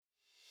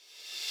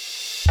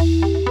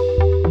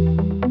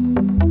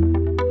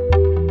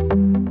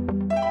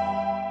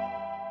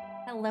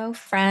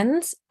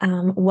friends.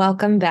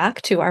 Welcome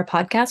back to our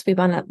podcast. We've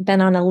been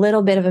on a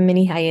little bit of a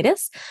mini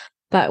hiatus,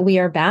 but we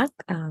are back.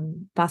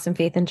 Boston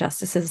Faith and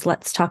Justice's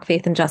Let's Talk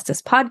Faith and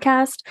Justice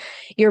podcast.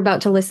 You're about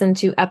to listen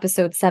to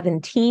episode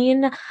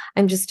 17.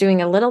 I'm just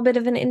doing a little bit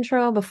of an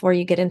intro before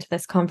you get into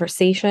this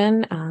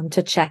conversation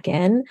to check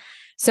in.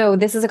 So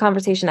this is a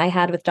conversation I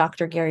had with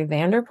Dr. Gary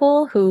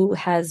VanderPol, who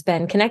has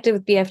been connected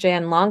with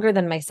BFJN longer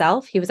than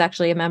myself. He was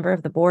actually a member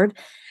of the board.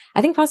 I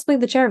think possibly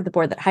the chair of the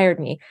board that hired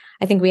me.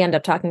 I think we end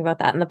up talking about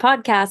that in the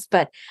podcast,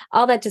 but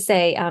all that to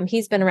say,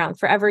 he's been around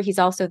forever. He's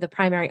also the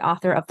primary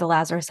author of the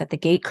Lazarus at the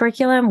Gate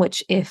curriculum,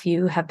 which if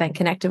you have been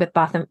connected with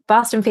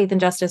Boston Faith and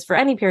Justice for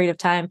any period of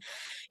time,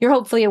 you're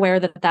hopefully aware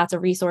that that's a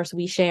resource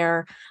we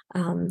share.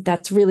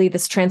 That's really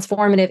this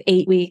transformative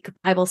 8-week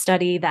Bible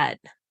study that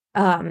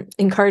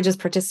encourages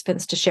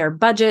participants to share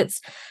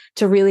budgets,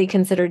 to really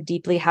consider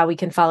deeply how we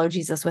can follow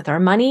Jesus with our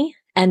money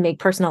and make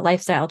personal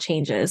lifestyle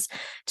changes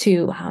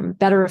to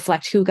better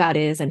reflect who God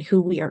is and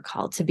who we are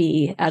called to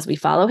be as we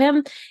follow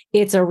him.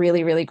 It's a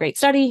really, really great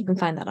study. You can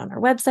find that on our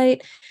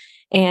website.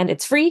 And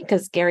it's free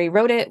because Gary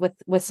wrote it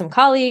with some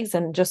colleagues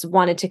and just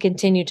wanted to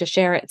continue to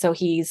share it. So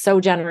he's so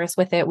generous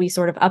with it. We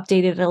sort of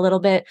updated it a little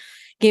bit,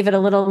 gave it a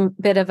little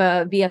bit of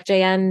a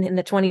BFJN in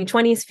the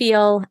 2020s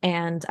feel.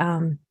 And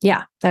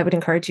I would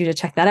encourage you to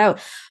check that out.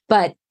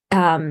 But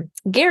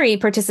Gary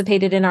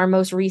participated in our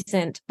most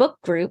recent book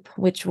group,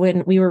 which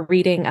when we were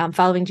reading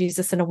Following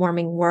Jesus in a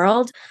Warming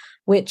World,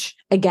 which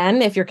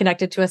again, if you're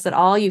connected to us at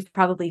all, you've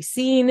probably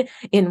seen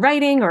in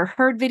writing or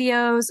heard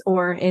videos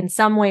or in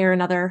some way or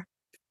another.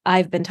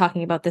 I've been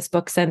talking about this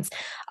book since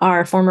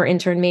our former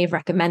intern Maeve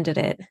recommended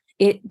it.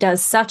 It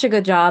does such a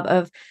good job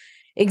of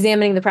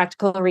examining the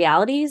practical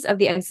realities of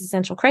the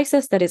existential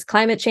crisis that is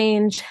climate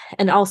change,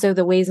 and also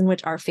the ways in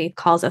which our faith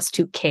calls us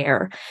to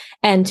care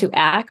and to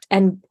act,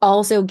 and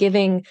also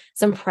giving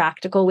some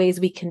practical ways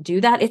we can do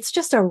that. It's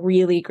just a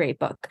really great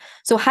book.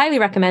 So highly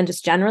recommend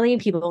just generally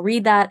people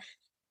read that,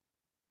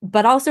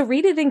 but also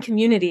read it in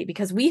community,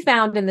 because we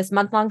found in this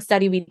month-long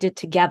study we did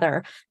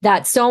together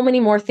that so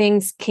many more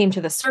things came to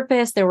the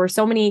surface. There were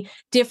so many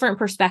different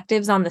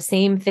perspectives on the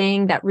same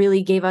thing that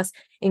really gave us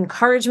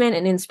encouragement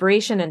and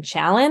inspiration and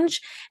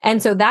challenge.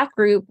 And so that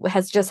group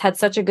has just had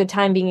such a good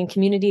time being in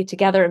community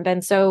together and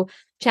been so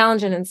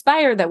challenged and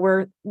inspired that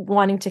we're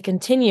wanting to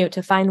continue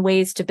to find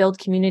ways to build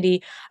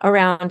community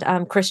around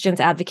Christians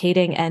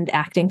advocating and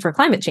acting for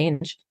climate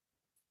change,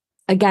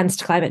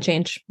 against climate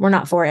change. We're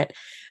not for it.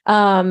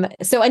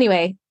 So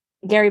anyway,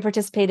 Gary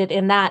participated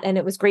in that, and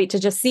it was great to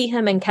just see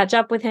him and catch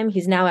up with him.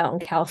 He's now out in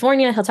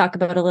California. He'll talk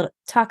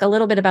a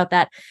little bit about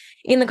that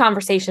in the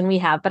conversation we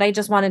have. But I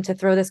just wanted to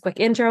throw this quick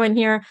intro in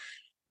here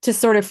to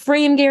sort of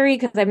frame Gary,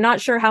 because I'm not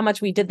sure how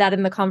much we did that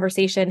in the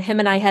conversation. Him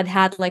and I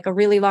had like a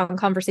really long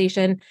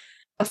conversation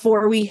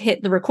before we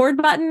hit the record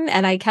button,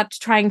 and I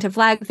kept trying to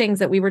flag things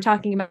that we were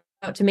talking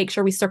about to make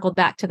sure we circled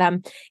back to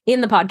them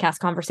in the podcast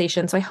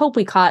conversation. So I hope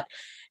we caught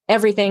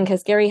everything,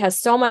 because Gary has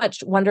so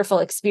much wonderful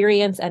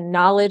experience and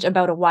knowledge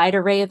about a wide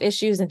array of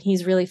issues, and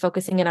he's really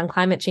focusing in on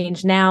climate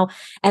change now.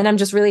 And I'm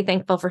just really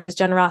thankful for his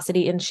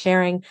generosity in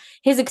sharing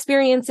his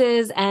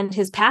experiences and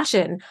his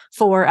passion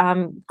for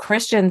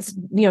Christians,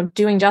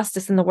 doing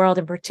justice in the world,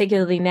 and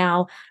particularly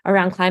now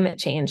around climate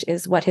change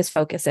is what his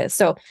focus is.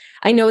 So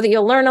I know that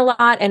you'll learn a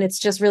lot, and it's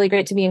just really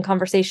great to be in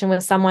conversation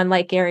with someone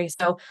like Gary.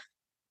 So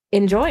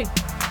enjoy.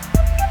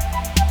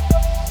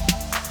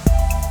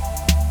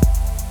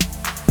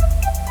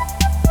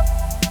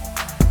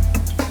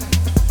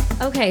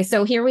 Okay,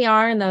 so here we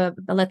are in the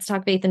Let's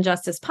Talk Faith and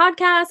Justice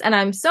podcast, and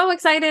I'm so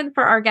excited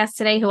for our guest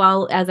today, who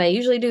I'll, as I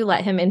usually do,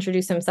 let him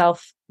introduce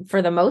himself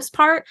for the most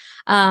part.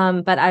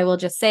 But I will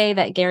just say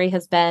that Gary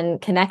has been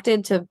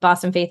connected to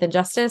Boston Faith and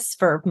Justice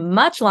for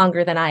much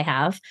longer than I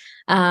have.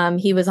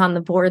 He was on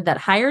the board that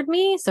hired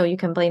me, so you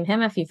can blame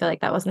him if you feel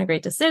like that wasn't a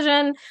great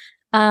decision.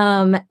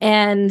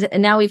 And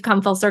now we've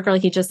come full circle.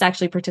 He just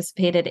actually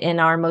participated in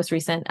our most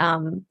recent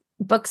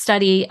book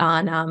study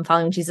on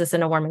Following Jesus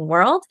in a Warming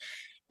World.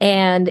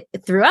 And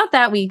throughout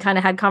that, we kind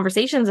of had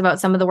conversations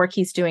about some of the work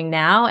he's doing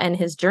now and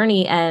his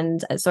journey.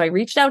 And so I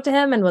reached out to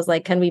him and was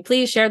like, can we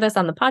please share this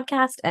on the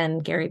podcast?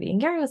 And Gary being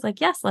Gary was like,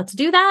 yes, let's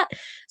do that.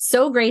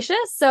 So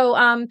gracious. So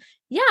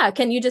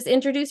can you just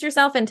introduce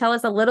yourself and tell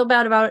us a little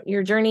bit about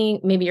your journey,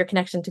 maybe your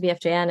connection to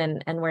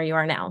BFJN and where you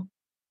are now?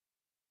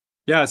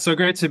 Yeah, it's so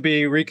great to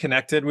be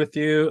reconnected with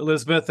you,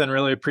 Elizabeth, and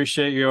really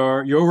appreciate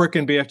your work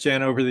in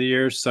BFJN over the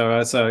years. So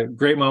it's a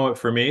great moment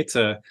for me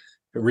to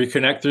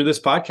reconnect through this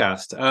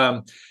podcast.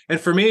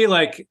 And for me,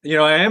 I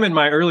am in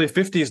my early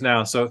 50s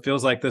now, so it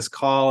feels like this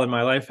call in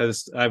my life I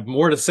have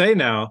more to say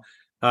now.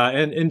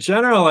 And in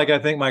general, I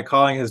think my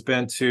calling has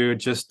been to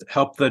just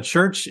help the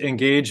church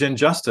engage in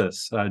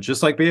justice,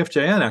 just like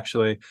BFJN,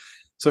 actually.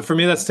 So for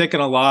me, that's taken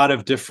a lot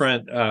of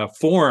different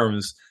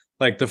forms.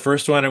 Like the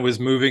first one, it was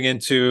moving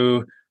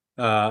into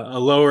a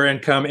lower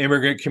income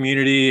immigrant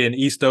community in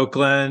East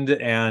Oakland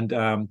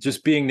and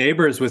just being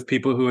neighbors with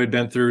people who had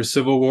been through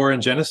civil war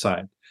and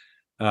genocide.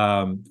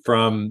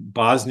 From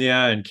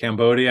Bosnia and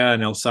Cambodia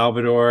and El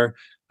Salvador,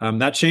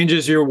 that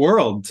changes your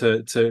world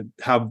to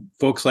have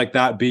folks like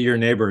that be your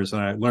neighbors.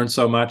 And I learned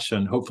so much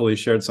and hopefully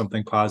shared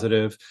something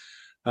positive,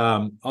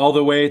 all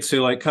the way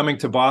to like coming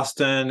to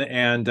Boston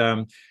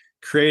and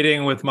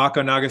creating with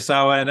Mako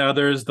Nagasawa and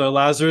others the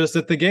Lazarus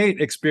at the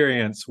Gate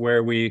experience,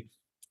 where we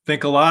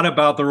think a lot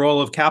about the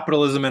role of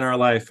capitalism in our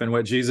life and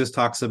what Jesus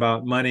talks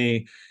about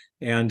money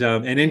and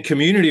in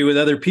community with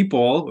other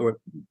people, or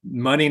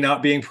money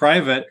not being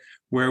private,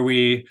 where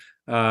we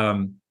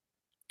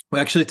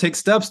actually take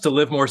steps to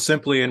live more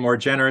simply and more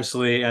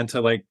generously, and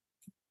to like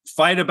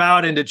fight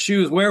about and to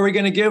choose where are we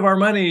going to give our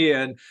money,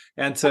 and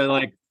to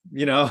like,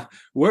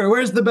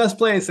 where's the best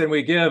place, and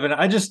we give. And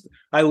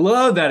I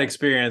love that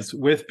experience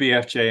with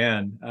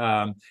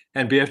BFJN,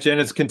 and BFJN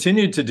has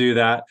continued to do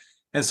that.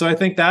 And so I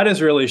think that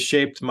has really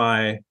shaped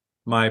my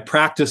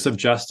practice of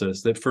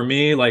justice, that for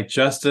me, like,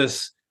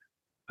 justice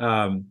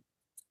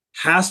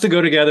has to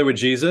go together with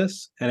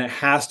Jesus, and it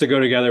has to go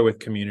together with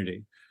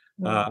community.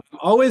 I'm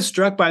always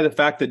struck by the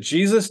fact that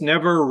Jesus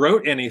never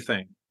wrote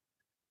anything.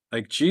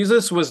 Like,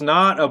 Jesus was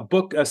not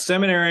a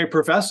seminary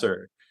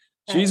professor.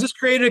 Right. Jesus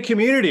created a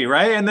community,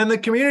 right? And then the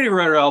community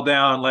wrote it all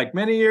down like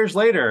many years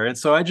later. And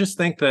so I just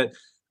think that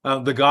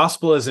the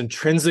gospel is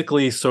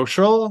intrinsically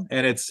social,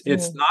 and it's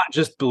not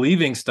just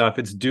believing stuff,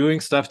 it's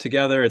doing stuff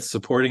together, it's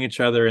supporting each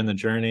other in the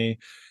journey.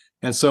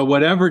 And so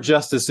whatever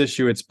justice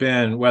issue it's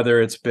been,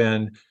 whether it's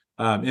been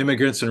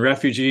immigrants and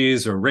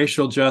refugees, or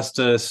racial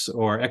justice,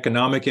 or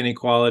economic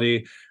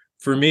inequality,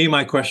 for me,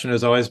 my question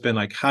has always been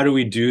like, how do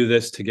we do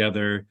this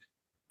together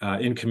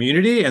in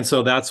community? And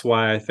so that's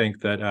why I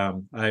think that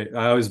I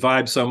always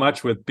vibe so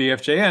much with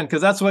BFJN,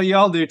 because that's what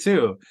y'all do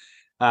too.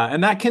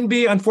 And that can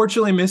be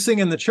unfortunately missing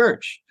in the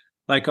church.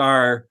 Like,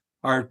 our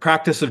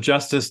practice of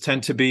justice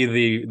tend to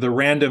be the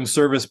random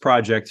service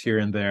project here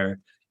and there,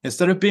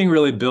 instead of being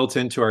really built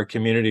into our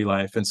community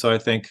life. And so I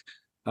think,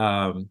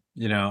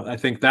 I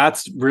think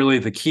that's really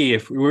the key.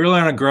 If we really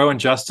want to grow in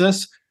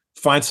justice,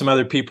 find some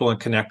other people and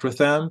connect with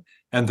them,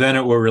 and then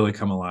it will really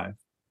come alive.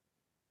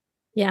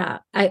 Yeah,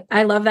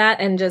 I love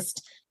that. And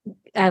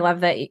I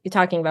love that you're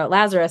talking about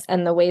Lazarus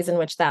and the ways in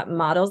which that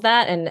models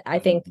that. And I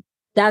think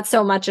that's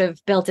so much of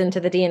built into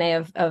the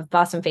DNA of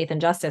Boston Faith and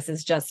Justice,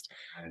 is just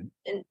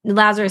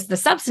Lazarus, the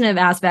substantive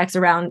aspects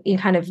around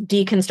kind of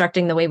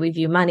deconstructing the way we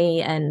view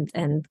money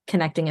and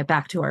connecting it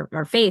back to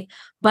our faith,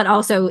 but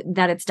also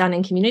that it's done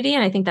in community.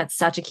 And I think that's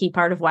such a key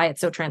part of why it's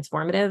so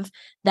transformative,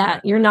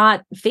 that you're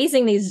not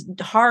facing these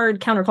hard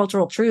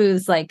countercultural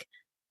truths like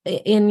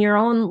in your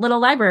own little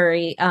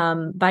library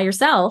by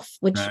yourself,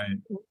 which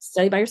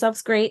study by yourself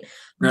is great.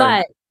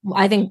 But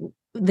I think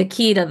the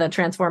key to the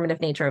transformative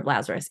nature of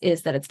Lazarus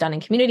is that it's done in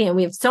community. And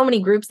we have so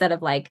many groups that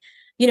have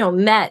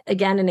met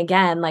again and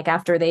again, like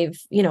after they've,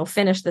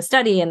 finished the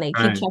study, and they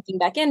keep checking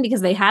back in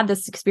because they had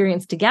this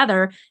experience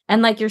together.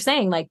 And like you're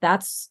saying, like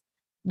that's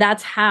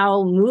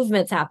how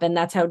movements happen.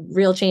 That's how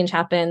real change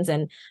happens.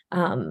 And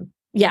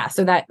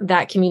so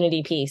that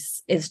community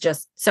piece is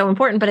just so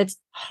important, but it's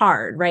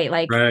hard, right?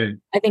 Like,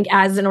 I think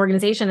as an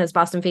organization, as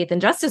Boston Faith and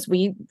Justice,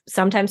 we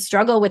sometimes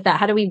struggle with that.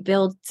 How do we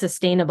build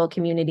sustainable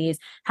communities?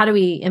 How do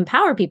we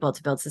empower people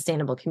to build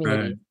sustainable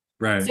community?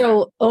 Right.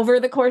 So over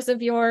the course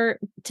of your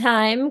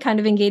time kind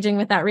of engaging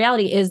with that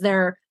reality, is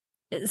there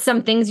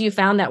some things you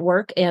found that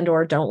work and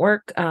or don't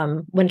work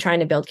when trying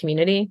to build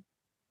community?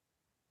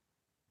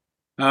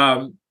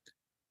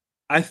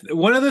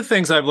 One of the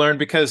things I've learned,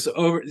 because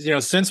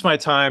since my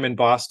time in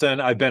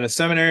Boston, I've been a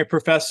seminary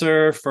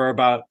professor for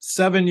about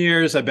 7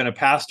 years. I've been a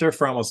pastor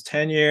for almost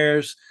 10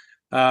 years.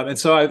 And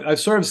so I've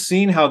sort of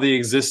seen how the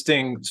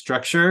existing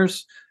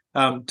structures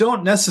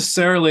don't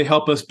necessarily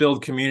help us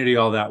build community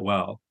all that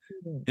well.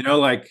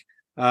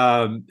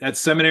 At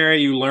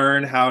seminary, you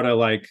learn how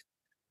to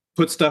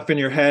put stuff in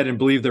your head and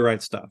believe the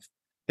right stuff.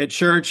 At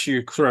church,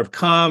 you sort of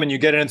come and you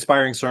get an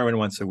inspiring sermon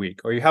once a week,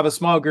 or you have a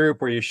small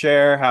group where you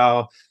share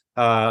how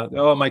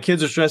my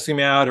kids are stressing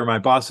me out, or my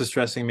boss is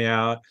stressing me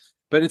out.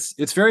 But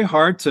it's very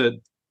hard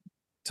to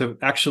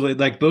actually,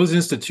 those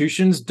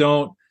institutions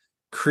don't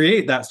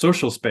create that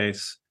social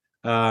space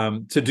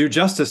to do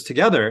justice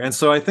together. And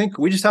so I think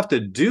we just have to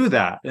do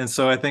that. And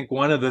so I think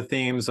one of the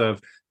themes of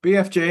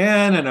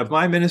BFJN and of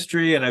my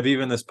ministry and of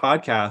even this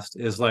podcast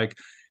is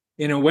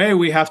in a way,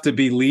 we have to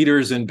be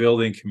leaders in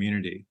building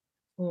community.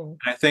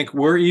 I think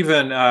we're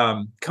even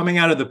coming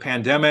out of the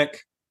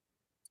pandemic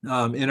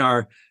in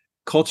our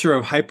culture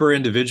of hyper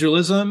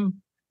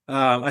individualism.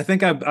 I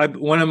think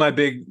one of my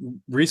big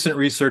recent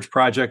research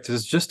projects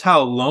is just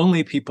how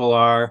lonely people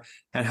are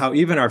and how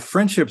even our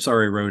friendships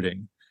are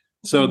eroding.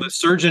 So the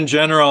Surgeon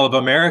General of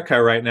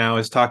America right now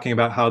is talking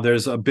about how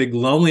there's a big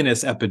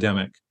loneliness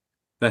epidemic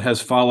that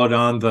has followed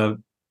on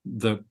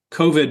the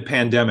COVID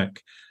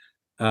pandemic.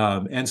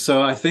 And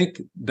so I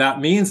think that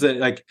means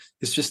that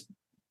it's just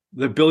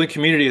the building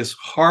community is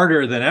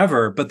harder than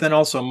ever, but then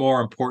also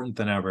more important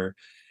than ever.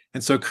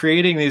 And so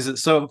creating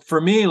these, so for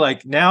me,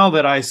 now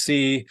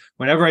that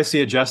whenever I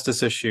see a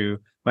justice issue,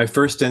 my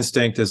first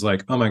instinct is oh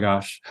my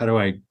gosh, how do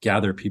I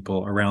gather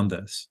people around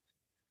this?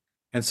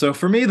 And so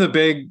for me,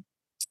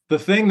 the the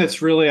thing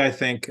that's really, I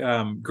think,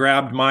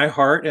 grabbed my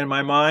heart and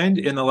my mind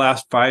in the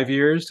last 5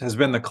 years has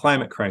been the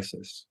climate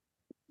crisis.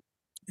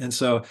 And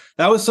so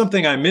that was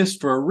something I missed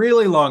for a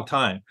really long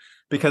time,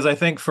 because I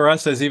think for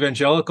us as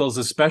evangelicals,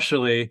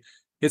 especially,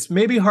 it's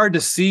maybe hard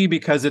to see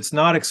because it's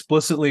not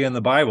explicitly in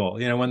the Bible.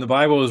 When the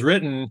Bible was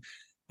written,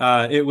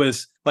 it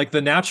was like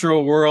the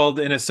natural world,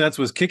 in a sense,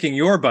 was kicking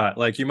your butt.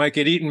 Like you might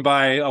get eaten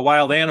by a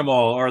wild animal,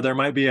 or there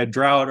might be a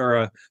drought or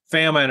a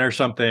famine or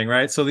something,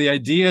 right? So the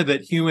idea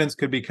that humans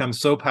could become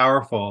so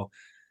powerful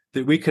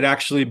that we could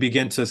actually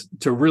begin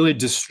to really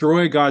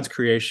destroy God's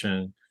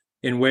creation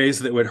in ways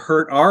that would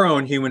hurt our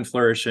own human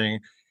flourishing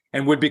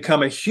and would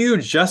become a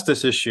huge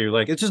justice issue.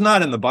 Like, it's just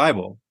not in the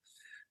Bible.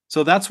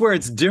 So that's where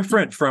it's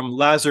different from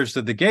Lazarus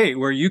at the gate,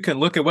 where you can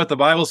look at what the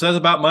Bible says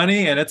about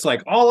money and it's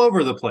like all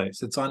over the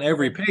place. It's on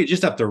every page. You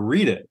just have to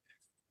read it.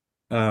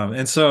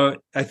 And so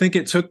I think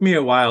it took me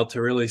a while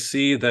to really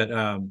see that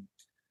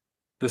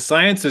the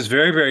science is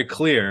very, very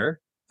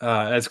clear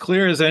as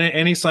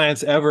any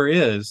science ever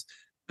is,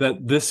 that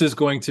this is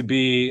going to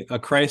be a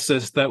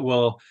crisis that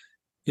will,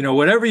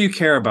 whatever you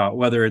care about,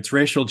 whether it's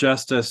racial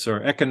justice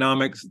or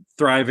economic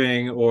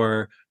thriving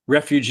or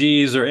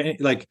refugees or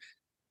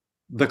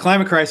the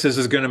climate crisis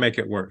is going to make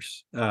it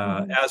worse.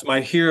 As my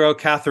hero,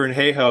 Catherine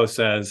Hayhoe,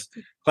 says,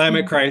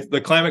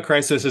 the climate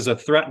crisis is a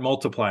threat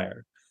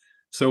multiplier.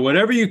 So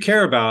whatever you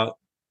care about,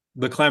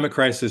 the climate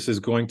crisis is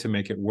going to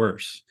make it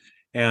worse.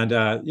 And,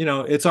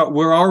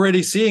 we're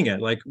already seeing it.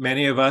 Like,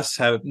 many of us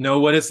know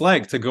what it's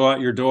like to go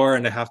out your door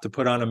and to have to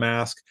put on a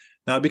mask,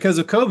 not because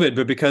of COVID,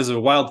 but because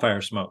of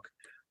wildfire smoke.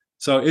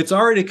 So it's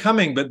already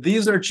coming, but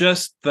these are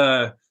just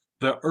the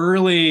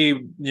early,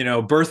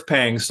 birth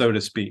pangs, so to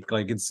speak.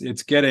 Like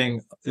it's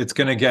going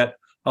to get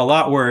a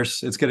lot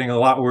worse. It's getting a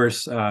lot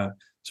worse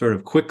sort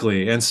of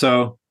quickly. And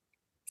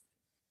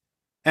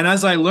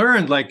as I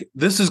learned, like,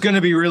 this is going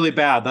to be really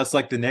bad. That's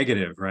like the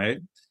negative, right?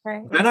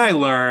 Right. Then I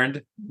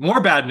learned more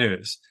bad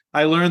news.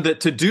 I learned that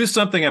to do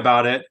something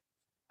about it,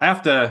 I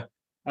have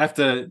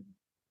to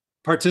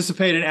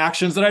participate in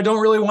actions that I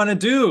don't really want to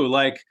do,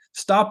 like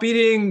stop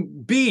eating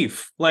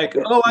beef. Like,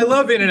 oh, I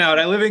love In-N-Out.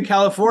 I live in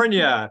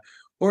California.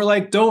 Or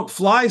like, don't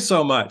fly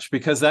so much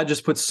because that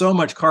just puts so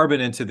much carbon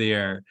into the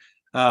air.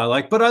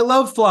 But I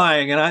love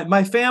flying and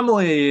my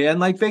family and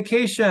like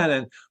vacation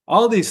and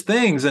all these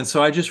things. And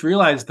so I just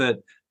realized that,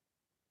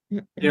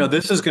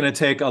 this is going to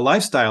take a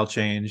lifestyle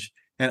change,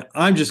 and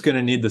I'm just going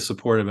to need the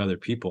support of other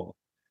people.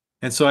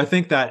 And so I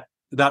think that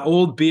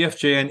old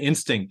BFJN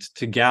instinct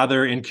to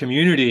gather in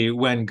community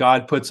when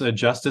God puts a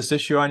justice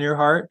issue on your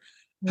heart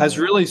has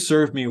really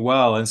served me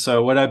well. And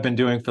so what I've been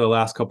doing for the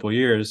last couple of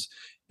years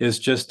is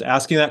just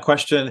asking that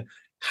question: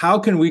 how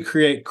can we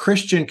create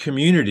Christian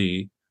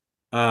community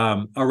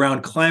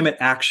around climate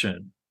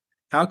action?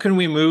 How can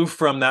we move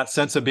from that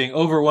sense of being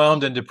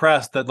overwhelmed and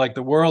depressed, that like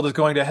the world is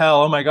going to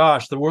hell, oh my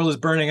gosh, the world is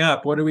burning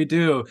up, what do we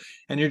do?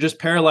 And you're just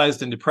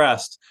paralyzed and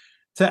depressed,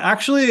 to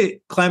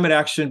actually climate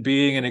action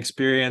being an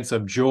experience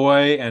of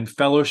joy and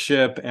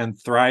fellowship and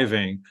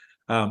thriving.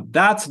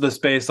 That's the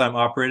space I'm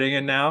operating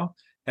in now.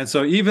 And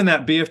so even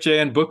that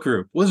BFJN book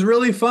group was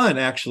really fun,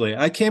 actually.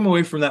 I came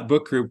away from that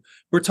book group.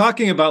 We're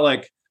talking about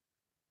like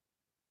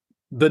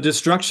the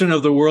destruction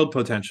of the world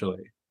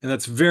potentially. And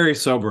that's very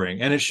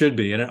sobering, and it should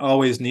be, and it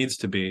always needs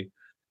to be.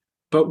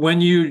 But when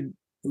you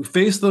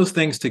face those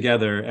things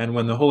together, and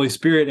when the Holy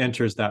Spirit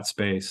enters that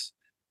space,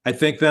 I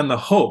think then the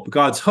hope,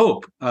 God's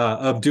hope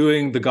of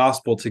doing the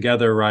gospel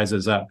together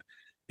rises up.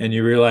 And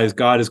you realize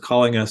God is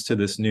calling us to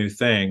this new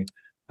thing.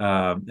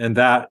 And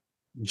that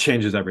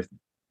changes everything.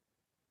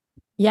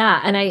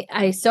 Yeah. And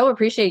I so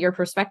appreciate your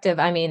perspective.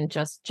 I mean,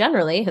 just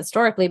generally,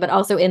 historically, but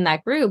also in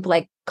that group,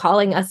 like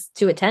calling us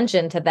to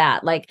attention to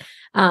that.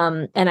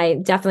 And I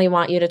definitely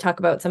want you to talk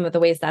about some of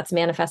the ways that's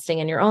manifesting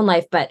in your own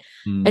life. But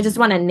I just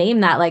want to name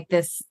that, like,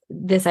 this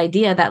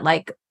idea that,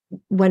 like,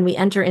 when we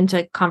enter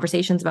into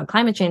conversations about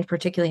climate change,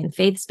 particularly in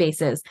faith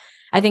spaces,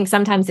 I think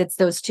sometimes it's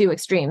those two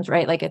extremes,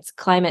 right? Like, it's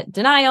climate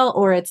denial,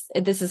 or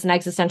this is an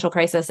existential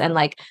crisis, and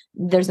like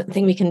there's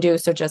nothing we can do,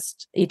 so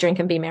just eat, drink,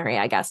 and be merry,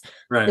 I guess.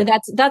 Right.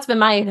 That's been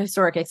my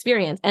historic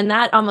experience, and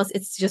that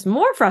it's just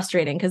more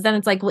frustrating, because then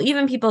it's like, well,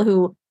 even people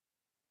who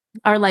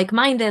are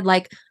like-minded,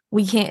 like,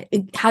 we can't,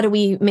 how do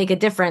we make a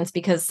difference?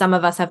 Because some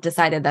of us have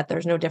decided that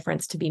there's no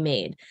difference to be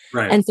made.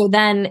 Right. And so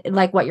then,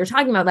 like what you're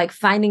talking about, like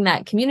finding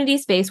that community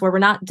space where we're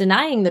not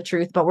denying the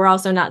truth, but we're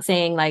also not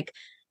saying like,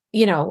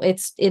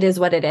 it is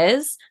what it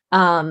is.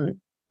 And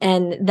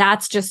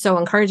that's just so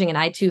encouraging. And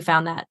I too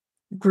found that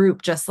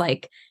group just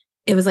like,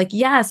 it was like,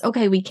 yes,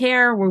 okay, we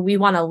care, we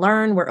want to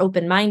learn, we're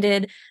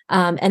open-minded.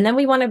 And then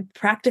we want to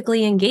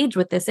practically engage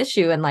with this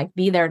issue and like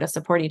be there to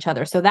support each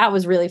other. So that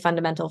was really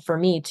fundamental for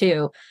me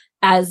too,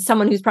 as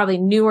someone who's probably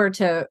newer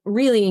to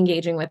really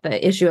engaging with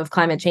the issue of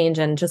climate change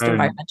and just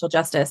environmental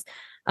justice.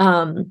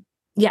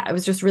 Yeah, it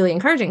was just really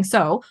encouraging.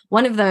 So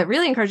one of the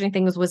really encouraging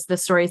things was the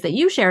stories that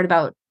you shared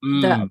about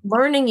the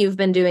learning you've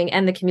been doing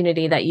and the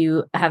community that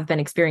you have been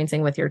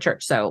experiencing with your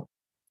church. So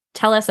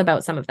tell us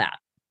about some of that.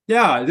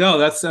 Yeah, no,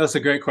 that's a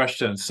great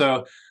question.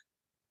 So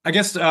I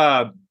guess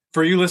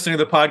for you listening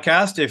to the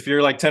podcast, if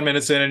you're like 10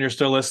 minutes in and you're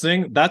still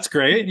listening, that's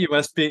great. You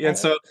must be. And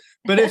so,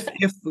 but if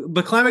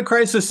the climate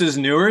crisis is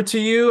newer to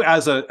you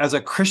as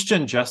a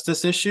Christian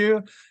justice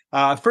issue,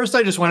 first,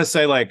 I just want to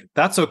say, like,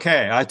 that's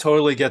okay. I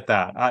totally get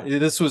that.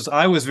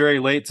 I was very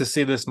late to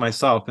see this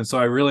myself, and so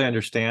I really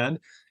understand.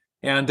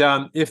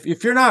 And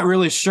if you're not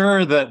really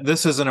sure that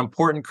this is an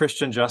important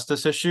Christian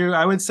justice issue,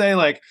 I would say,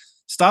 like,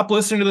 stop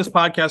listening to this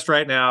podcast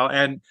right now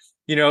and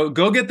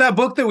go get that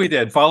book that we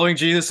did, Following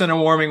Jesus in a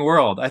Warming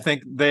World. I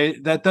think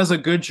that does a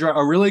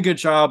really good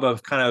job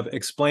of kind of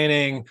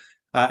explaining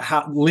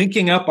how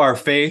linking up our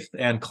faith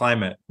and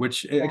climate,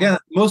 which again,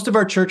 most of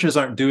our churches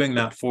aren't doing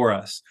that for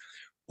us.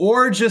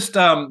 Or just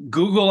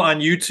Google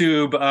on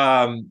YouTube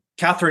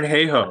Catherine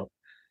Hayhoe.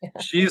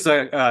 She's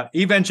a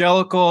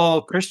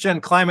evangelical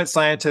Christian climate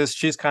scientist.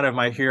 She's kind of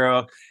my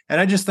hero.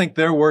 And I just think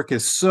their work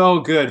is so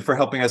good for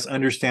helping us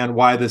understand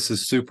why this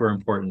is super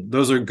important.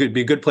 Those are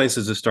be good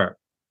places to start.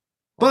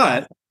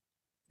 But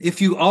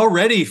if you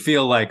already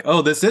feel like,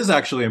 oh, this is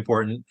actually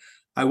important,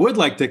 I would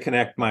like to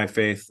connect my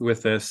faith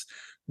with this,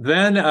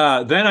 then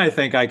I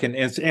think I can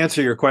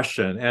answer your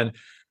question. And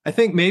I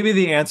think maybe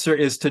the answer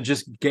is to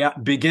just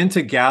begin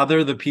to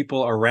gather the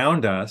people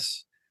around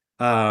us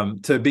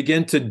to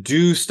begin to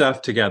do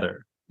stuff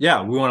together.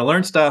 Yeah, we want to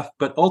learn stuff,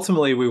 but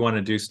ultimately we want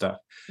to do stuff.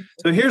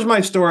 So here's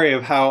my story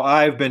of how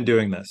I've been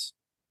doing this.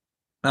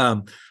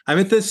 I'm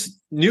at this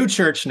new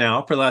church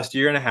now for the last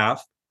year and a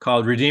half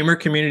called Redeemer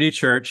Community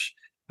Church.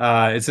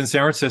 It's in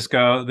San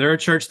Francisco. They're a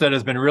church that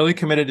has been really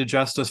committed to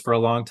justice for a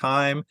long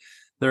time.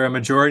 They're a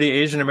majority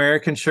Asian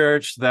American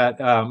church that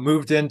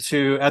moved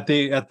into at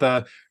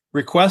the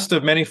request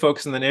of many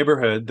folks in the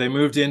neighborhood. They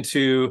moved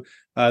into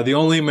the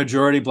only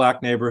majority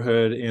Black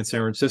neighborhood in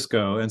San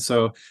Francisco, and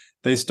so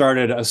they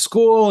started a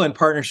school in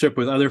partnership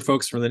with other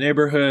folks from the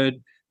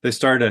neighborhood. They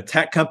started a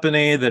tech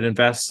company that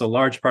invests a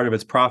large part of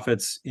its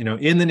profits,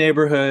 in the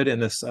neighborhood, in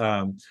this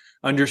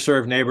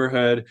underserved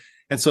neighborhood.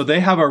 And so they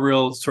have a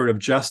real sort of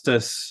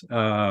justice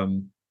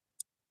habit,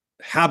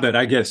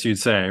 I guess you'd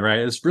say, right?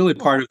 It's really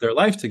part of their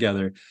life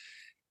together.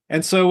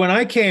 And so when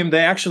I came,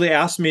 they actually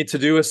asked me to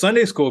do a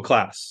Sunday school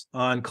class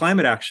on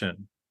climate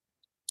action.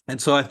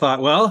 And so I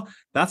thought, well,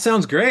 that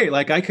sounds great.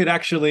 Like I could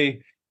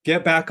actually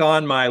get back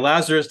on my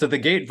Lazarus at the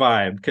Gate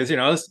vibe because,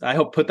 I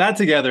hope put that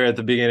together at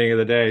the beginning of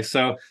the day.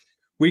 So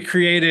we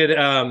created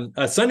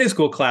a Sunday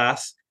school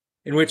class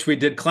in which we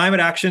did climate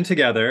action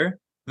together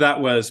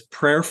that was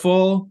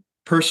prayerful,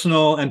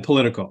 personal, and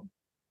political.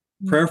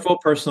 Prayerful,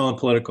 personal, and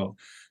political.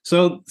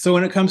 So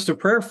when it comes to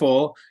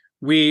prayerful,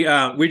 we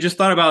just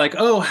thought about like,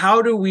 oh,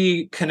 how do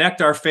we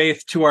connect our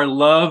faith to our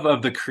love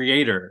of the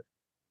Creator?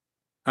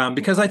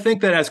 Because I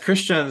think that as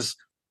Christians,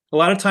 a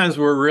lot of times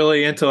we're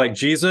really into like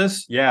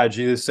Jesus. Yeah,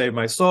 Jesus saved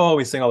my soul.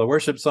 We sing all the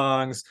worship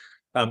songs.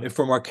 If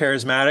we're more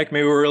charismatic,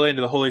 maybe we're really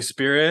into the Holy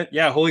Spirit.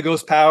 Yeah, Holy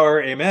Ghost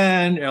power,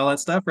 amen, all that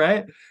stuff,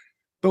 right?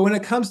 But when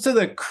it comes to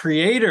the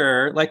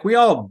Creator, like we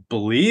all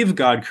believe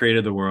God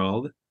created the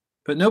world,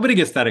 but nobody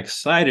gets that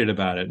excited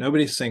about it.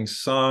 Nobody sings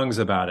songs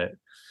about it.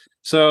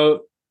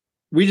 So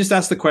we just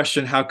asked the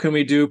question, how can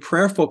we do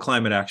prayerful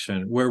climate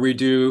action, where we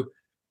do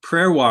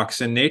prayer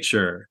walks in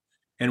nature,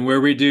 and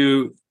where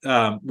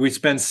we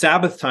spend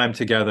Sabbath time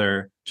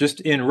together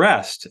just in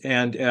rest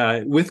and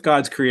with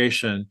God's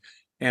creation,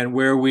 and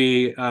where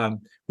we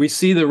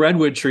see the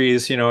redwood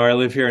trees. I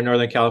live here in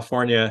Northern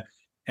California,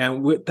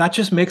 and that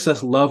just makes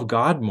us love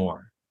God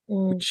more.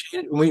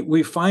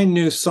 We find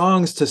new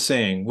songs to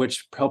sing,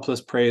 which helps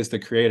us praise the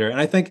Creator. And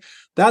I think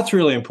that's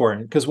really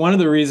important because one of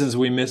the reasons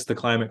we miss the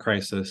climate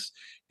crisis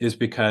is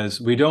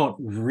because we don't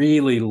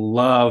really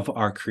love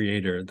our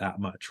Creator that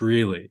much,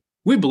 really.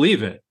 We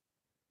believe it,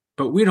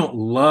 but we don't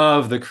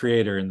love the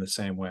Creator in the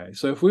same way.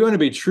 So if we want to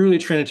be truly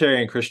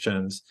Trinitarian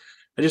Christians,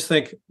 I just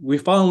think we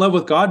fall in love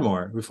with God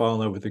more. We fall in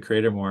love with the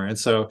Creator more. And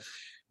so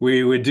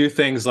we would do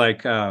things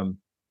like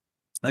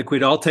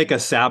we'd all take a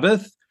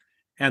Sabbath,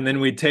 and then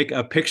we'd take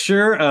a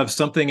picture of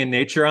something in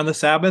nature on the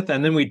Sabbath,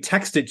 and then we'd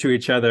text it to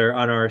each other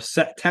on our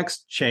set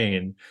text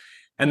chain.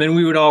 And then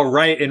we would all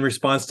write in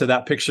response to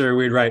that picture,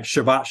 we'd write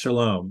Shabbat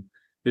Shalom,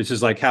 which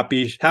is like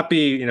happy,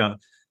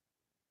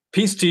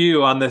 peace to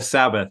you on this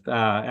Sabbath,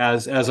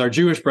 as our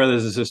Jewish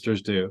brothers and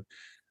sisters do.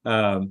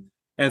 And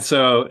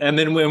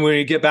then when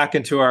we get back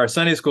into our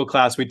Sunday school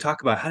class, we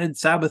talk about how did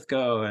Sabbath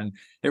go? And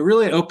it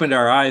really opened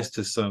our eyes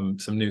to some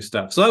new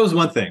stuff. So that was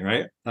one thing,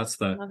 right? That's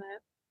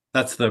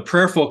the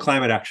prayerful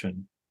climate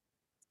action.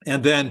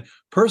 And then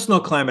personal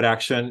climate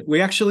action,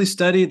 we actually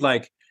studied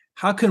like,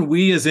 how can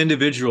we as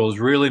individuals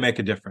really make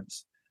a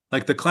difference?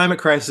 Like the climate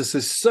crisis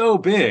is so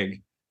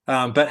big,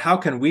 but how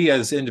can we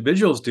as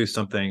individuals do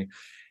something?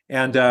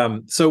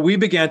 And so we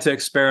began to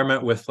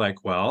experiment with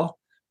like, well,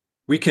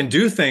 we can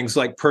do things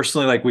like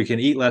personally, like we can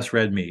eat less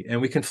red meat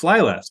and we can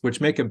fly less,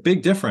 which make a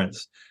big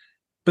difference.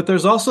 But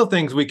there's also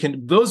things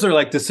those are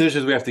like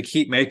decisions we have to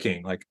keep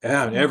making. Like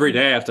every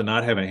day I have to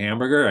not have a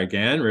hamburger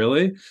again,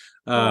 really?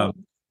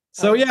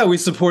 So yeah, we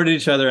supported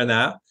each other in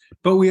that.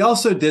 But we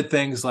also did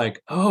things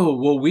like, oh,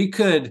 well, we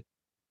could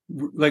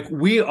like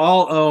we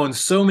all own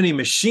so many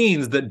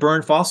machines that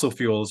burn fossil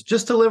fuels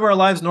just to live our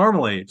lives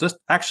normally, just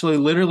actually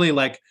literally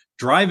like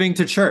driving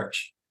to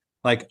church.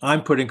 Like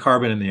I'm putting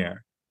carbon in the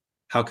air.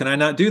 How can I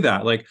not do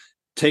that? Like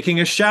taking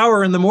a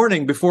shower in the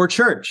morning before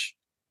church.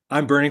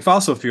 I'm burning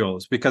fossil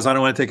fuels because I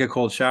don't want to take a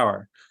cold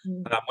shower.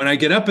 When I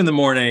get up in the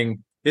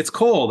morning, it's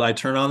cold. I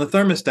turn on the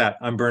thermostat.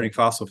 I'm burning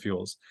fossil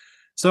fuels.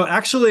 So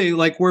actually,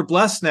 like we're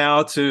blessed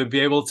now to be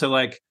able to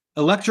like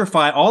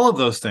electrify all of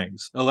those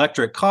things: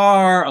 electric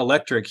car,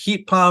 electric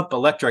heat pump,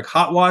 electric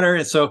hot water.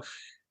 And so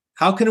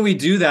how can we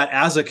do that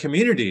as a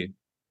community?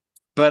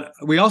 But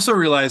we also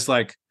realize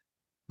like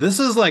this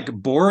is like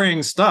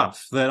boring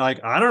stuff that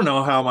like I don't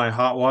know how my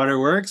hot water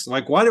works.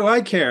 Like, why do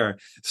I care?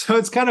 So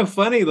it's kind of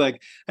funny.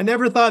 Like I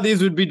never thought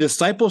these would be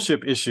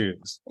discipleship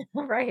issues.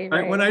 Right.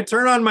 When I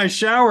turn on my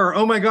shower,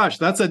 oh my gosh,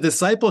 that's a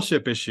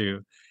discipleship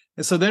issue.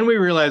 And so then we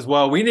realized,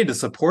 well, we need to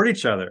support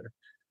each other.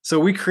 So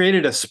we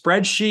created a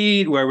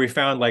spreadsheet where we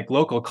found like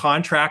local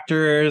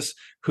contractors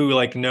who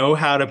like know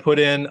how to put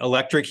in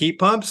electric heat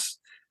pumps.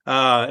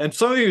 And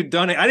some of you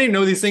don't, I didn't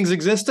know these things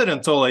existed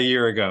until a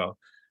year ago,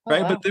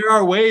 right? Wow. But there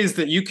are ways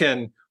that you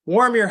can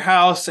warm your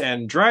house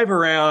and drive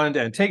around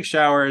and take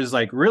showers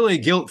like really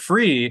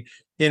guilt-free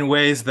in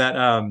ways that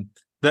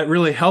that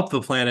really help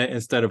the planet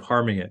instead of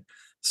harming it.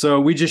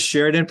 So we just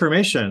shared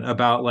information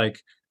about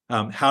like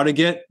how to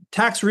get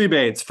tax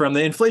rebates from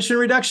the Inflation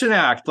Reduction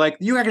Act. Like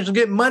you actually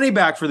get money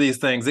back for these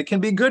things. It can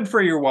be good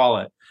for your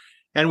wallet.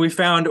 And we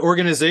found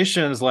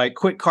organizations like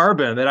Quit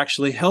Carbon that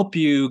actually help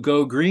you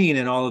go green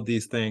in all of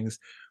these things,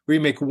 where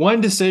you make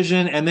one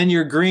decision and then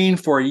you're green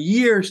for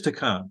years to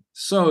come.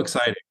 So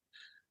exciting.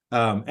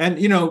 And,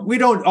 you know, we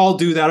don't all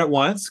do that at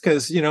once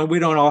because, you know, we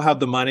don't all have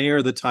the money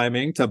or the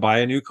timing to buy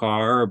a new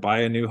car or buy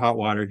a new hot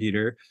water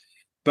heater.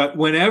 But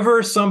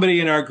whenever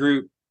somebody in our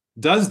group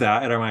does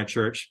that at my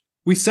church,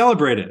 we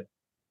celebrate it.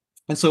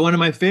 And so one of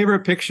my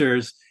favorite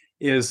pictures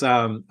is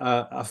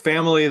a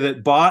family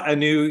that bought a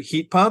new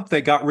heat pump.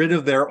 They got rid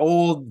of their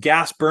old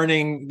gas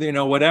burning, you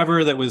know,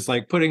 whatever that was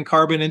like putting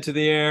carbon into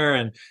the air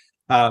and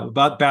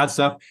about bad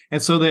stuff.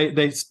 And so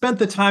they spent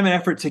the time and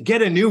effort to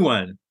get a new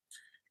one.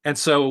 And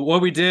so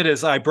what we did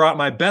is I brought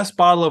my best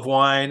bottle of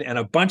wine and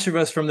a bunch of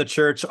us from the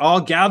church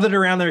all gathered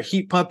around their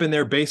heat pump in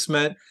their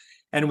basement.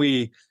 And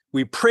we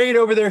prayed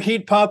over their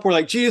heat pump. We're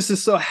like, Jesus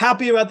is so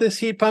happy about this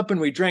heat pump.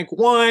 And we drank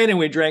wine and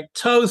we drank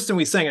toast and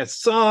we sang a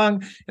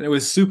song and it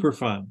was super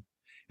fun.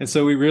 And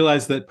so we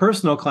realized that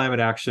personal climate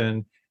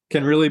action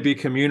can really be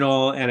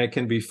communal and it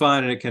can be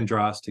fun and it can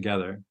draw us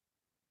together.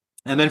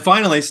 And then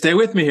finally, stay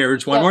with me here.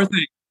 It's one more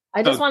thing.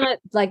 I just want to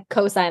like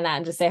co-sign that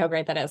and just say how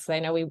great that is. So I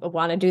know we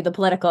want to do the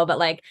political, but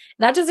like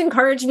that just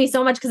encouraged me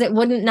so much because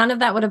none of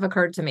that would have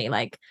occurred to me.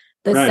 Like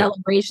the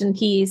celebration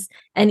piece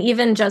and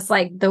even just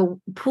like the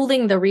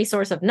pooling the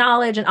resource of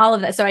knowledge and all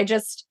of that. So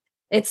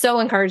it's so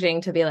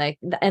encouraging to be like,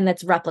 and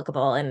it's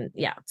replicable and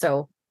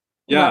so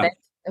love it.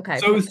 Okay.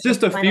 So it's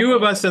just a few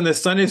of us in this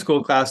Sunday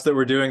school class that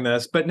were doing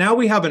this, but now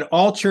we have an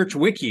all church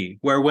wiki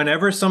where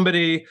whenever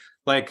somebody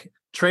like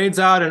trades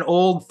out an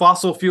old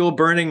fossil fuel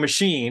burning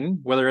machine,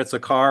 whether it's a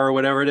car or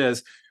whatever it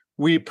is,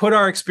 we put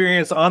our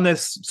experience on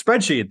this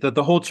spreadsheet that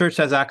the whole church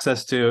has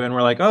access to. And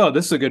we're like, oh,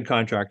 this is a good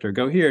contractor.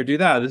 Go here, do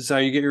that. This is how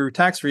you get your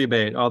tax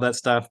rebate, all that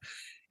stuff.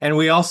 And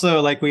we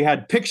also we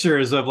had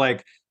pictures of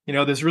like, you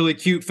know, this really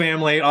cute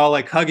family all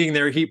like hugging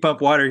their heat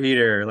pump water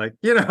heater. Like,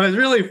 you know, it's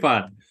really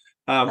fun.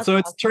 So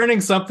it's turning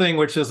something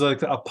which is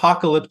like an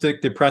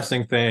apocalyptic,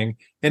 depressing thing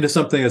into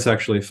something that's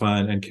actually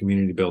fun and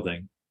community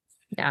building.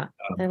 Yeah,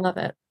 I love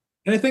it.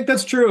 And I think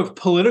that's true of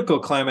political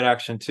climate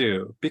action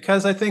too,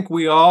 because I think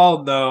we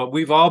all know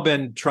we've all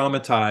been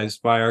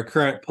traumatized by our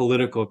current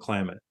political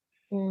climate.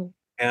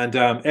 And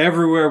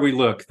everywhere we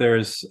look,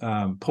 there's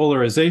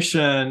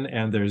polarization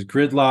and there's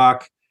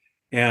gridlock.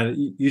 And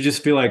you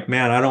just feel like,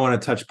 man, I don't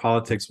want to touch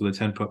politics with a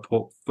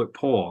 10-foot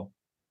pole.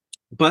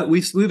 But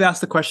we've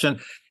asked the question,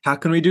 how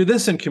can we do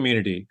this in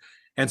community?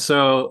 And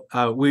so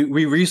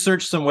we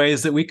researched some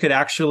ways that we could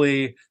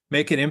actually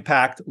make an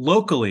impact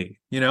locally.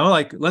 You know,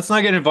 like, let's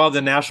not get involved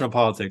in national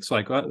politics.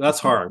 Like, that's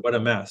hard. What a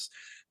mess.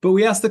 But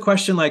we asked the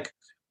question, like,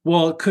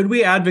 well, could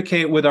we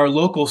advocate with our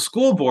local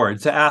school board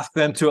to ask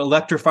them to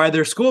electrify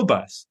their school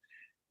bus?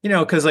 You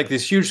know, because like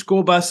these huge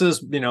school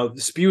buses, you know,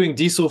 spewing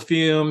diesel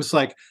fumes,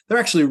 like they're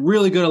actually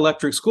really good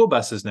electric school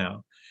buses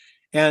now.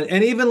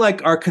 And even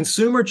like our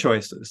consumer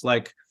choices,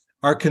 like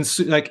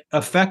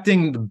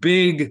affecting the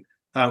big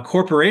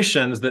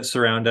corporations that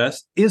surround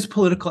us is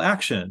political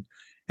action.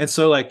 And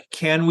so like,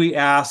 can we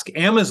ask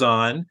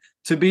Amazon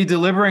to be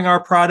delivering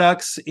our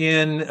products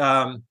in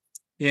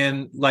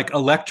like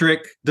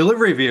electric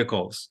delivery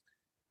vehicles?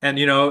 And,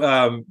 you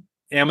know,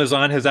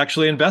 Amazon has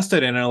actually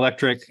invested in an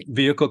electric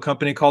vehicle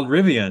company called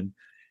Rivian.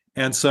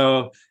 And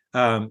so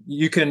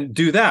you can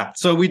do that.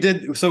 So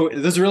this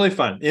is really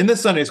fun. In the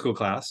Sunday school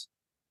class,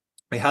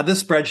 we had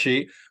this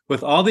spreadsheet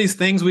with all these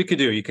things we could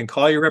do. You can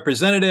call your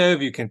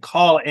representative, you can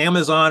call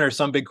Amazon or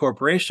some big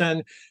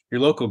corporation, your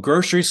local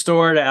grocery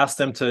store to ask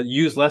them to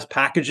use less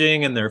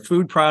packaging in their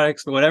food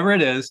products, whatever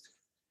it is.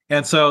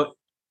 And so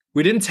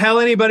We didn't tell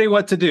anybody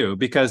what to do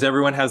because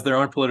everyone has their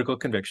own political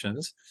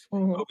convictions.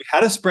 Mhm. But we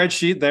had a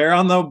spreadsheet there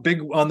on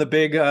the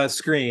big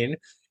screen,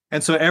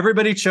 and so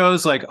everybody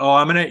chose like, oh,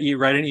 I'm going to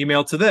write an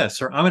email to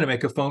this, or I'm going to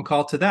make a phone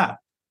call to that.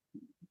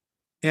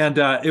 And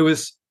it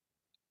was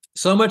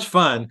so much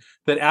fun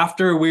that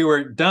after we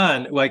were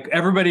done, like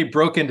everybody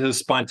broke into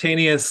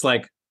spontaneous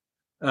like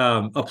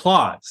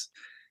applause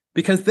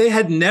because they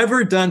had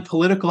never done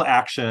political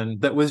action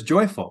that was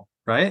joyful,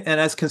 right? And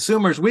as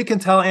consumers, we can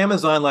tell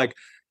Amazon like,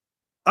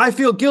 I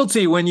feel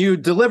guilty when you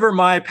deliver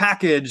my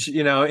package,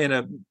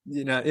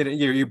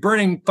 you're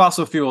burning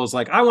fossil fuels.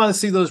 Like, I want to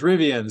see those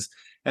Rivians.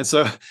 And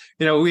so,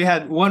 we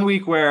had one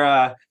week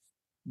where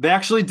they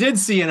actually did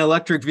see an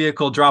electric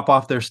vehicle drop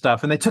off their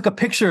stuff, and they took a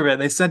picture of it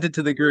and they sent it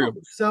to the group.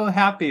 So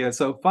happy and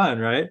so fun,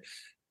 right?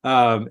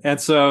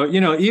 And so,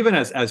 even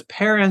as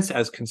parents,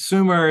 as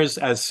consumers,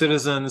 as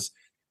citizens,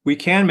 we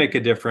can make a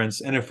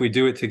difference. And if we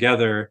do it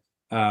together,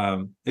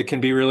 it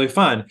can be really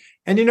fun.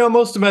 And,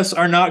 most of us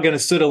are not going to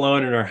sit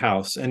alone in our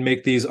house and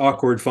make these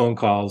awkward phone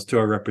calls to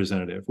our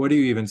representative. What do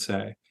you even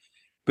say?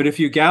 But if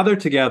you gather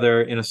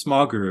together in a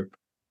small group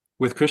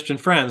with Christian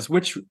friends,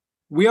 which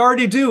we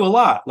already do a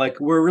lot, like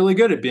we're really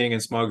good at being in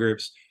small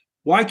groups,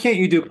 why can't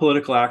you do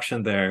political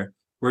action there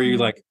where you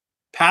like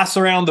pass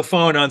around the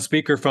phone on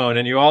speakerphone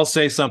and you all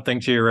say something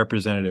to your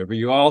representative or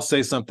you all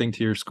say something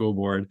to your school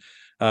board?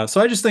 So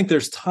I just think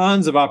there's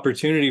tons of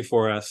opportunity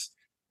for us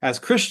as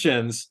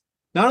Christians,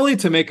 not only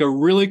to make a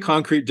really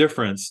concrete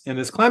difference in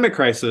this climate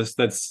crisis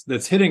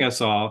that's hitting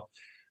us all,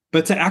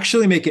 but to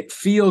actually make it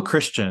feel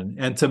Christian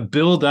and to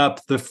build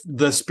up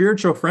the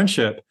spiritual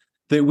friendship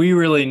that we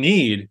really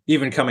need,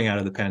 even coming out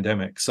of the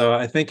pandemic. So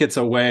I think it's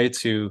a way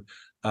to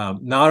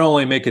not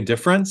only make a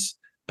difference,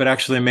 but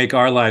actually make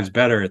our lives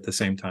better at the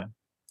same time.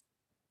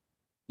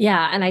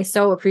 Yeah. And I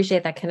so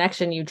appreciate that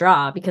connection you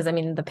draw, because I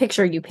mean, the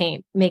picture you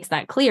paint makes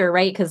that clear,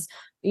 right? Because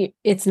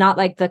it's not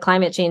like the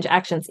climate change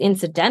action's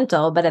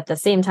incidental, but at the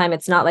same time,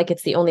 it's not like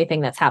it's the only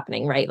thing that's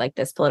happening, right? Like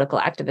this political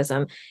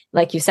activism,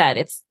 like you said,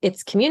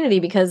 it's community,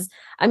 because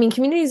I mean,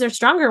 communities are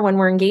stronger when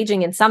we're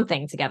engaging in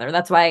something together.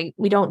 That's why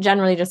we don't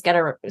generally just get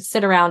to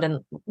sit around and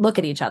look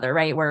at each other,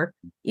 right? We're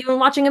even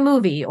watching a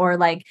movie or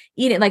like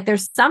eating, like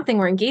there's something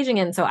we're engaging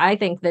in. So I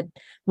think that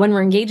when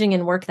we're engaging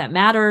in work that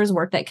matters,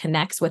 work that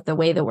connects with the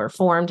way that we're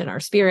formed in our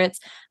spirits,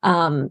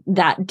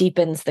 that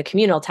deepens the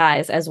communal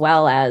ties as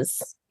well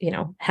as,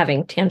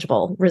 having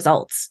tangible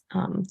results.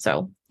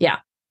 So yeah,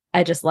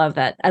 I just love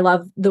that. I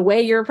love the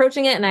way you're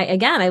approaching it. And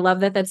I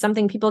love that that's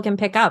something people can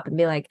pick up and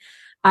be like,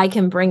 I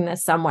can bring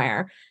this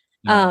somewhere.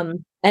 Yeah.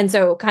 And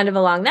so kind of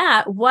along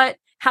that,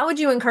 how would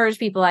you encourage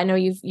people? I know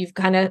you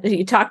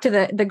talked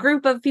to the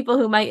group of people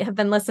who might have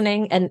been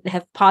listening and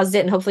have paused it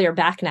and hopefully are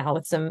back now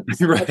with some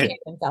right.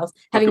 themselves,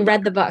 having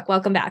read the book.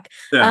 Welcome back.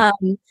 Yeah.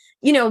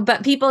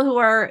 But people who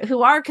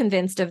are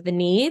convinced of the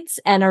needs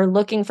and are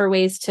looking for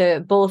ways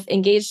to both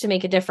engage to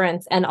make a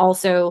difference and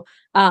also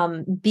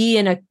be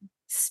in a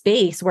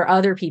space where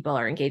other people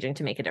are engaging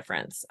to make a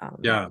difference.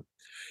 Yeah.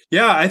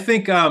 I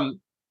think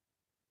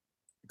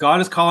God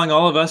is calling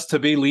all of us to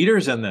be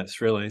leaders in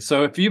this, really.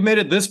 So if you've made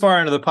it this far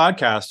into the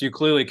podcast, you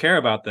clearly care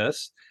about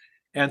this.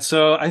 And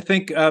so I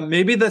think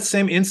maybe that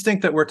same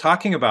instinct that we're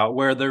talking about,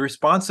 where the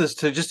response is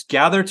to just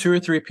gather 2 or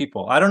 3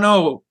 people. I don't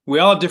know. We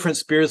all have different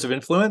spheres of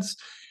influence.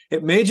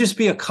 It may just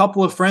be a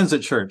couple of friends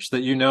at church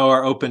that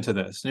are open to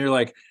this. And you're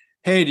like,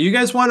 hey, do you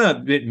guys want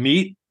to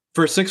meet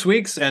for 6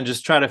 weeks and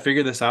just try to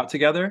figure this out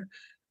together?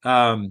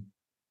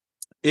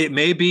 It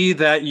may be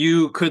that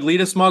you could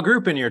lead a small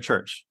group in your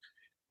church.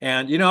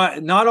 And,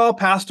 not all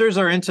pastors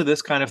are into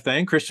this kind of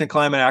thing. Christian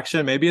climate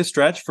action may be a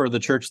stretch for the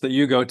church that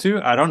you go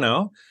to. I don't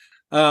know.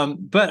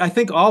 But I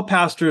think all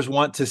pastors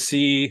want to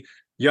see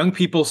young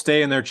people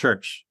stay in their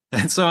church.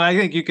 And so I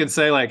think you can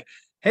say like,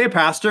 hey,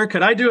 pastor,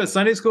 could I do a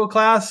Sunday school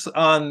class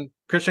on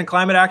Christian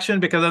climate action?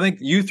 Because I think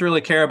youth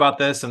really care about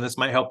this and this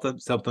might help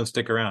them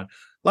stick around.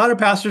 A lot of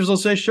pastors will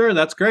say, sure,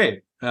 that's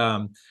great.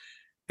 And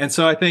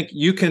so I think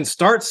you can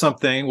start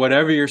something,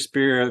 whatever your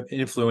sphere of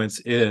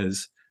influence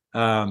is.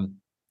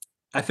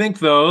 I think,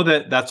 though,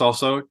 that's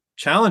also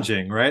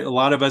challenging, right? A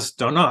lot of us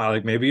don't know.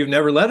 Like maybe you've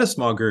never led a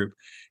small group.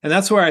 And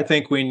that's where I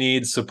think we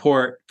need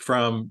support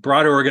from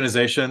broader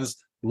organizations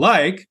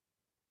like,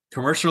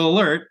 commercial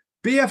alert,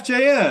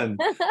 BFJN.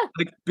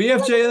 Like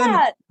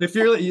BFJN,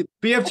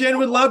 BFJN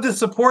would love to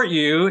support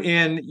you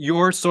in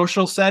your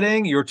social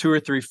setting, your 2 or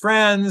 3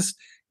 friends,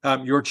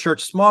 your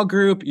church small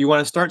group. You want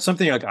to start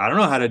something, you're like, I don't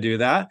know how to do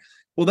that.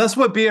 Well, that's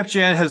what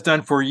BFJN has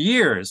done for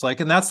years. Like,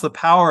 and that's the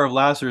power of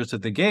Lazarus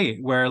at the Gate,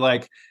 where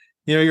like,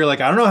 you're like,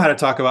 I don't know how to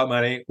talk about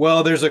money.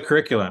 Well, there's a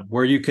curriculum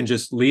where you can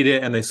just lead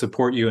it and they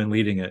support you in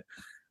leading it.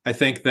 I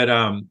think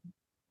that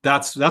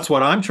that's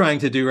what I'm trying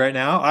to do right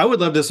now. I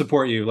would love to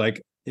support you.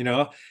 Like,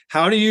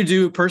 how do you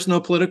do personal,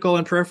 political,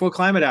 and prayerful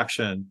climate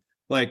action?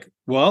 Like,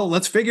 well,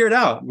 let's figure it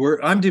out.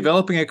 I'm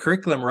developing a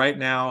curriculum right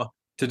now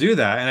to do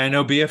that. And I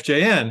know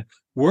BFJN,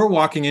 we're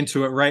walking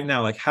into it right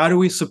now. Like, how do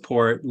we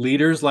support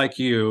leaders like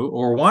you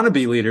or want to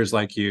be leaders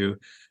like you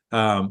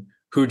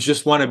who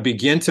just want to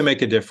begin to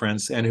make a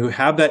difference and who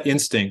have that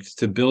instinct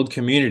to build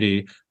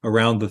community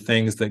around the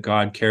things that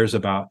God cares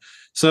about.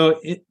 So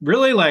it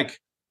really, like,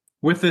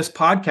 with this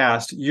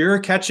podcast, you're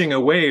catching a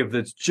wave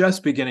that's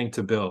just beginning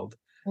to build.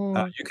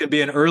 You can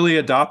be an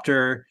early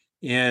adopter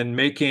in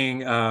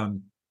making,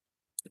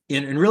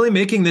 in really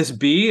making this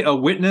be a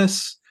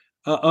witness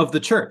of the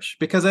church,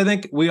 because I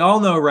think we all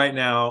know right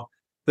now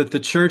that the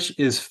church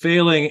is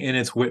failing in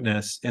its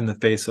witness in the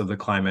face of the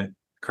climate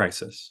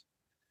crisis.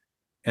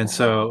 And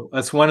so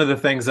that's one of the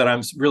things that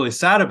I'm really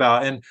sad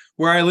about. And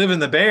where I live in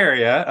the Bay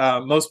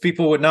Area, most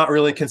people would not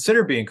really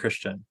consider being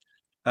Christian.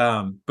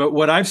 But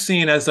what I've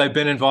seen as I've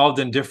been involved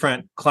in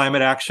different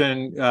climate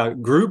action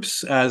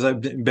groups, as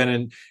I've been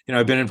in,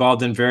 I've been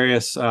involved in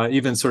various,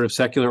 even sort of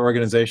secular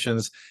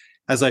organizations,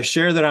 as I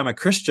share that I'm a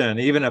Christian,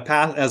 even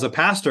as a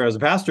pastor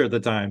at the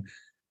time,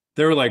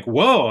 they were like,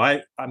 "Whoa,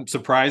 I'm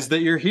surprised that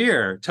you're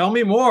here. Tell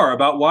me more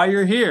about why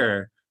you're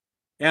here."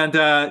 And,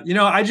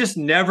 I just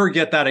never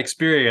get that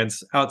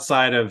experience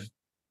outside of,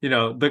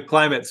 the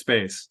climate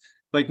space.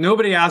 Like,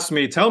 nobody asks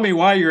me, "Tell me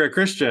why you're a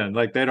Christian."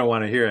 Like, they don't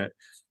want to hear it.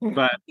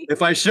 But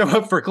if I show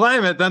up for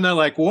climate, then they're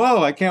like,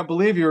 "Whoa, I can't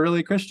believe you're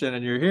really Christian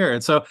and you're here."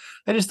 And so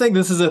I just think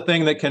this is a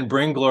thing that can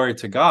bring glory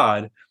to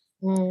God.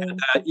 And,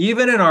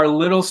 even in our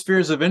little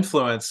spheres of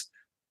influence,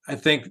 I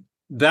think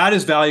that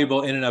is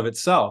valuable in and of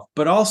itself.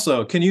 But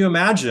also, can you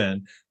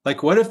imagine,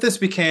 like, what if this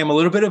became a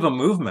little bit of a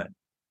movement?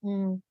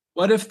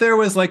 What if there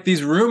was like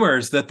these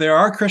rumors that there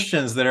are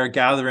Christians that are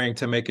gathering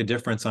to make a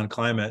difference on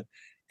climate?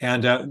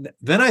 And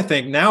then I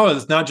think now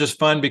it's not just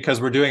fun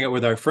because we're doing it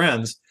with our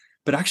friends,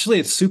 but actually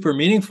it's super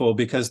meaningful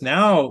because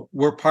now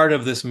we're part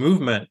of this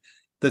movement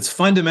that's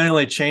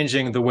fundamentally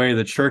changing the way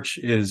the church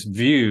is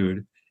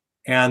viewed,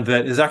 and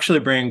that is actually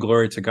bringing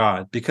glory to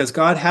God, because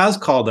God has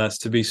called us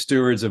to be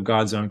stewards of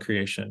God's own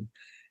creation.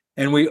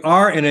 And we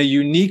are in a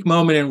unique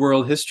moment in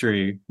world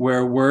history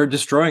where we're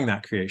destroying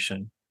that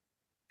creation.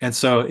 And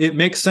so it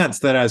makes sense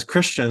that as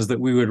Christians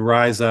that we would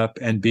rise up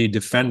and be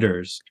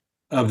defenders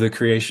of the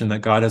creation that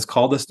God has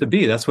called us to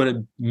be. That's what it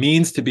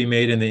means to be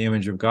made in the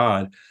image of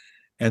God.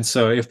 And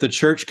so if the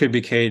church could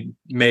be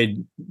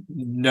made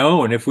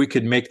known, if we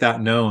could make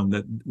that known,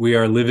 that we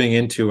are living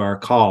into our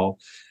call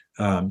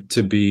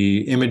to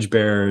be image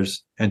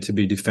bearers and to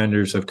be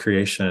defenders of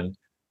creation,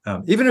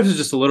 even if it's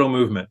just a little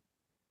movement,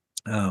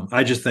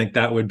 I just think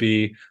that would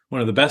be one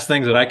of the best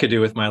things that I could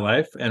do with my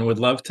life, and would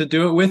love to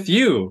do it with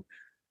you.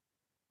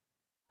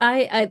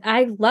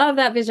 I love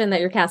that vision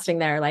that you're casting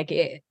there, like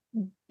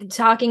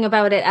talking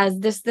about it as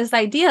this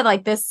idea,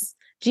 like this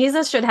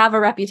Jesus should have a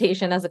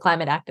reputation as a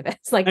climate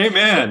activist. Like,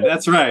 amen.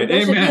 That's right.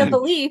 There amen. should be a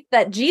belief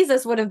that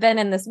Jesus would have been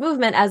in this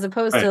movement, as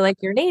opposed to, like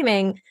you're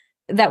naming,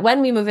 that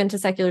when we move into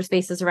secular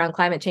spaces around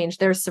climate change,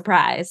 there's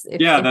surprise.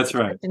 That's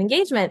right. An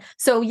engagement.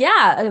 So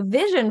a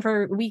vision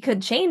for, we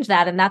could change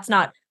that. And that's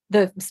not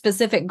the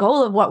specific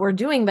goal of what we're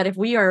doing. But if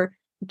we are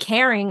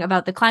caring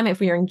about the climate, if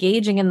we are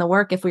engaging in the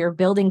work, if we are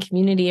building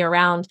community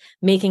around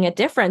making a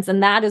difference,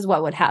 and that is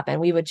what would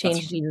happen. We would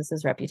change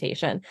Jesus's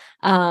reputation.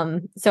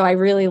 So I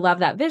really love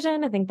that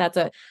vision. I think that's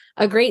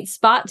a great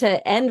spot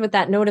to end with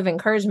that note of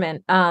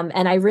encouragement.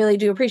 And I really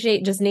do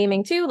appreciate just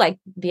naming too, like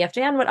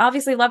BFJN would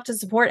obviously love to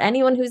support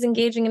anyone who's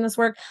engaging in this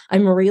work.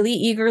 I'm really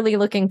eagerly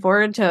looking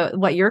forward to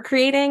what you're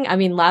creating. I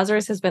mean,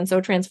 Lazarus has been so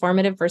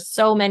transformative for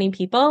so many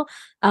people.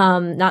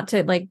 Not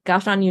to like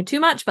gush on you too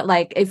much, but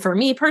like for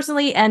me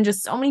personally, and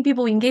just so many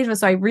people we engage with.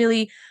 So I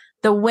really,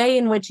 the way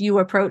in which you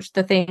approach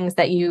the things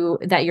that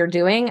you're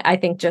doing, I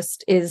think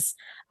just is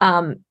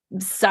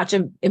such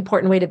an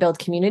important way to build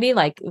community.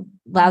 Like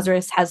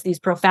Lazarus has these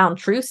profound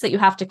truths that you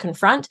have to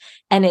confront,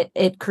 and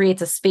it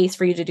creates a space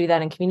for you to do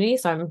that in community.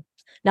 So I'm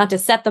not to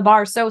set the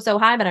bar so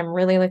high, but I'm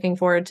really looking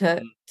forward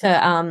to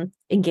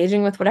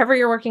engaging with whatever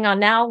you're working on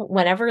now,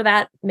 whenever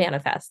that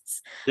manifests.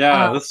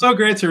 Yeah, that's so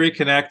great to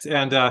reconnect.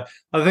 And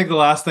I think the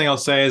last thing I'll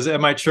say is, at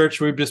my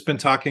church, we've just been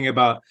talking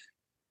about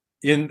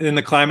in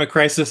the climate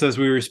crisis, as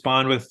we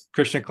respond with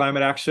Christian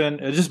climate action,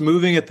 just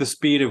moving at the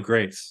speed of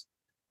grace.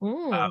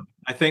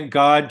 I think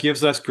God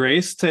gives us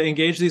grace to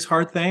engage these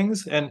hard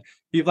things. And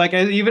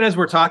even as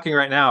we're talking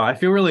right now, I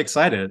feel really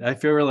excited. I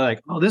feel really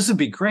like, oh, this would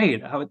be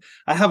great.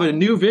 I have a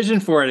new vision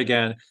for it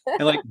again.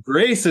 And like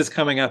grace is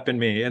coming up in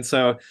me. And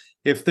so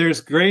if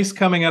there's grace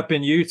coming up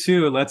in you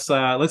too, let's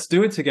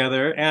do it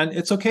together. And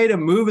it's okay to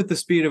move at the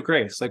speed of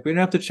grace. Like, we don't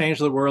have to change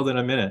the world in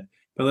a minute,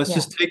 but let's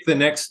just take the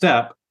next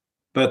step.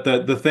 But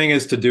the thing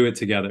is to do it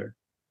together.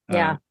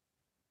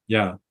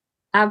 Yeah.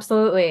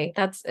 Absolutely.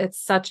 It's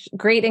such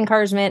great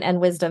encouragement and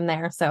wisdom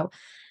there. So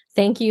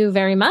thank you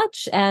very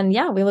much. And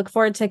we look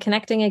forward to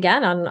connecting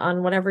again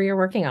on whatever you're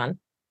working on.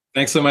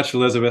 Thanks so much,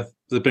 Elizabeth.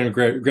 It's been a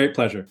great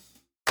pleasure.